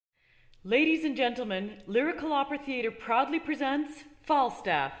Ladies and gentlemen, Lyrical Opera Theater proudly presents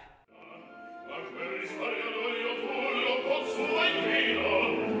Falstaff.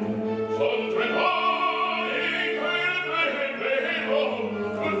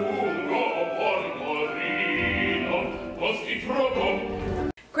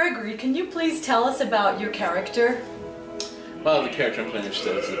 Gregory, can you please tell us about your character? Well, the character I'm playing is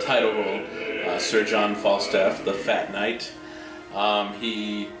the title role, Sir John Falstaff, the Fat Knight.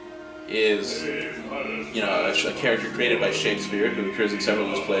 He is, a character created by Shakespeare, who appears in several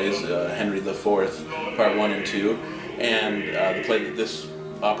of his plays, Henry IV, Part 1 and 2, and the play that this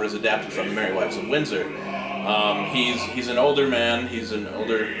opera is adapted from, The Merry Wives of Windsor. He's an older man, he's an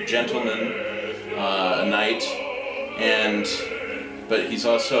older gentleman, a knight, but he's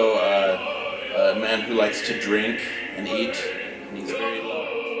also a man who likes to drink and eat, and he's very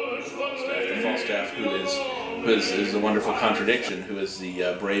loved. Falstaff, the Falstaff who is the wonderful contradiction, who is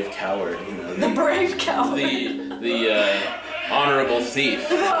the brave coward, the brave coward, the honorable thief.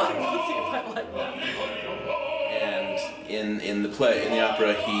 The honorable thief, I like that. And in the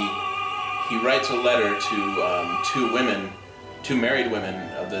opera, he writes a letter to two married women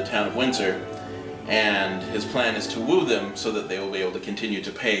of the town of Windsor, and his plan is to woo them so that they will be able to continue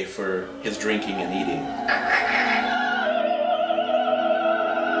to pay for his drinking and eating.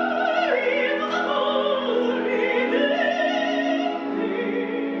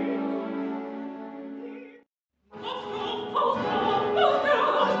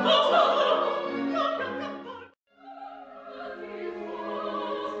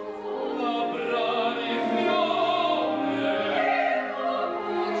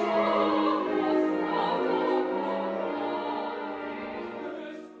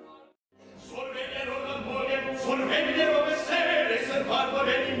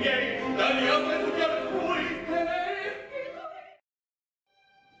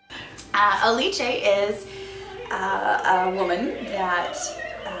 Alice is a woman that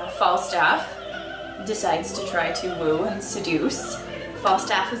Falstaff decides to try to woo and seduce.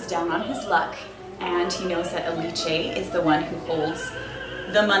 Falstaff is down on his luck, and he knows that Alice is the one who holds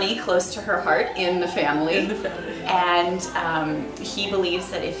the money close to her heart in the family. And he believes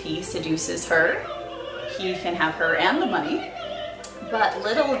that if he seduces her, he can have her and the money. But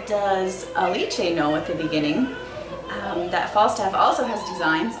little does Alice know at the beginning that Falstaff also has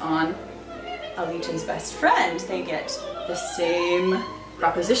designs on Alice's best friend. They get the same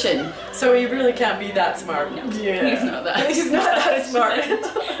proposition. So he really can't be that smart. No, yeah. He's not that. He's not that smart.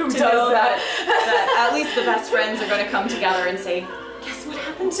 Who to does know that? that at least the best friends are going to come together and say, guess what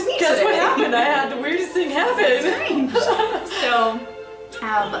happened to me Guess today? what happened? I had the weirdest thing happen. Strange. So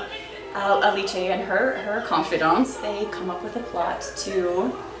Alice and her confidants, they come up with a plot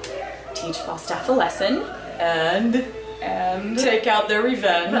to teach Falstaff a lesson. And take out their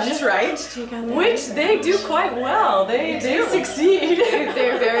revenge. That's right. Take out their Which revenge. they do quite well. They do succeed.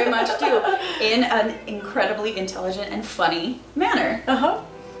 They very much do. In an incredibly intelligent and funny manner. Uh-huh.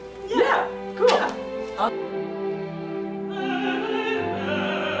 Yeah. Cool. Yeah.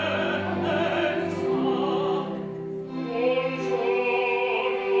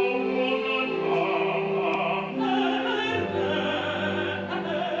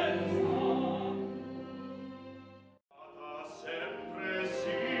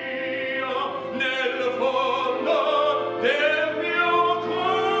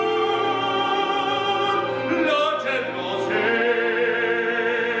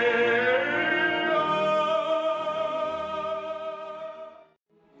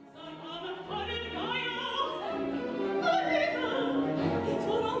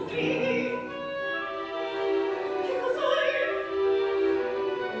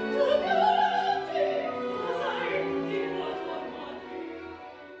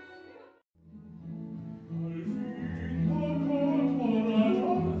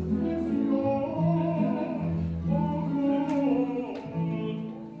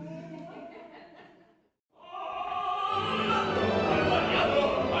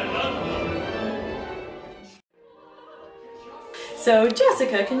 So,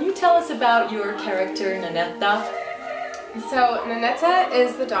 Jessica, can you tell us about your character, Nanetta? So, Nanetta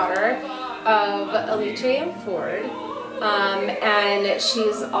is the daughter of Alice and Ford, and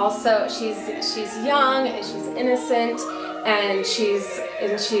she's young and she's innocent, and she's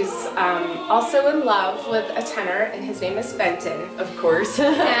also in love with a tenor, and his name is Fenton, Of course.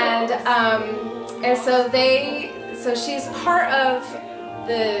 and so she's part of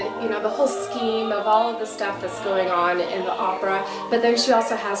the whole scheme of all of the stuff that's going on in the opera, but then she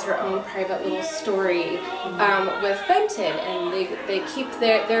also has her own private little story with Fenton, and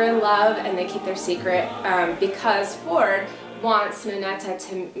they're in love and they keep their secret because Ford wants Ninetta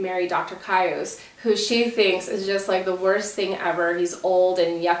to marry Dr. Caius, who she thinks is just like the worst thing ever. He's old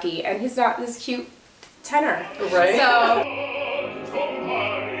and yucky, and he's not this cute tenor. Right. So.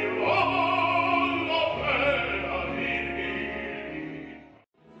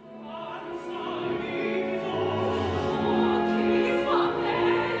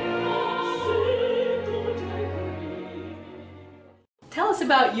 Tell us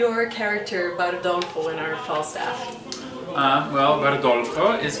about your character Bardolfo in our Falstaff. Well,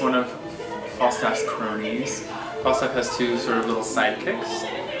 Bardolfo is one of Falstaff's cronies. Falstaff has two sort of little sidekicks,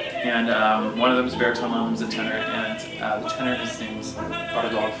 and one of them is baritone, one of them is a tenor, and the tenor, his name's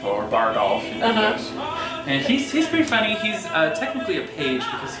Bardolfo, or Bardolph in English. And he's pretty funny. He's technically a page,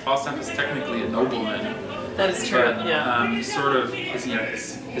 because Falstaff is technically a nobleman. That is true, but, yeah. sort of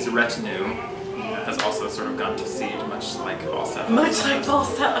his retinue has also sort of gone to seed, much like Falstaff. Much like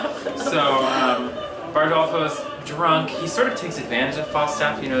Falstaff. So, Bardolfo's drunk. He sort of takes advantage of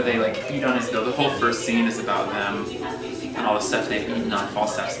Falstaff. You know, they like eat on his bill. The whole first scene is about them and all the stuff they've eaten on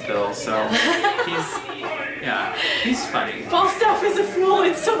Falstaff's bill. So, he's funny. Falstaff is a fool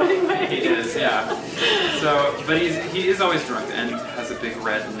in so many ways. He is, yeah. So, but he is always drunk and has a big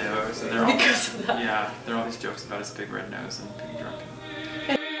red nose. And they're all, because of that. Yeah, there are all these jokes about his big red nose and being drunk.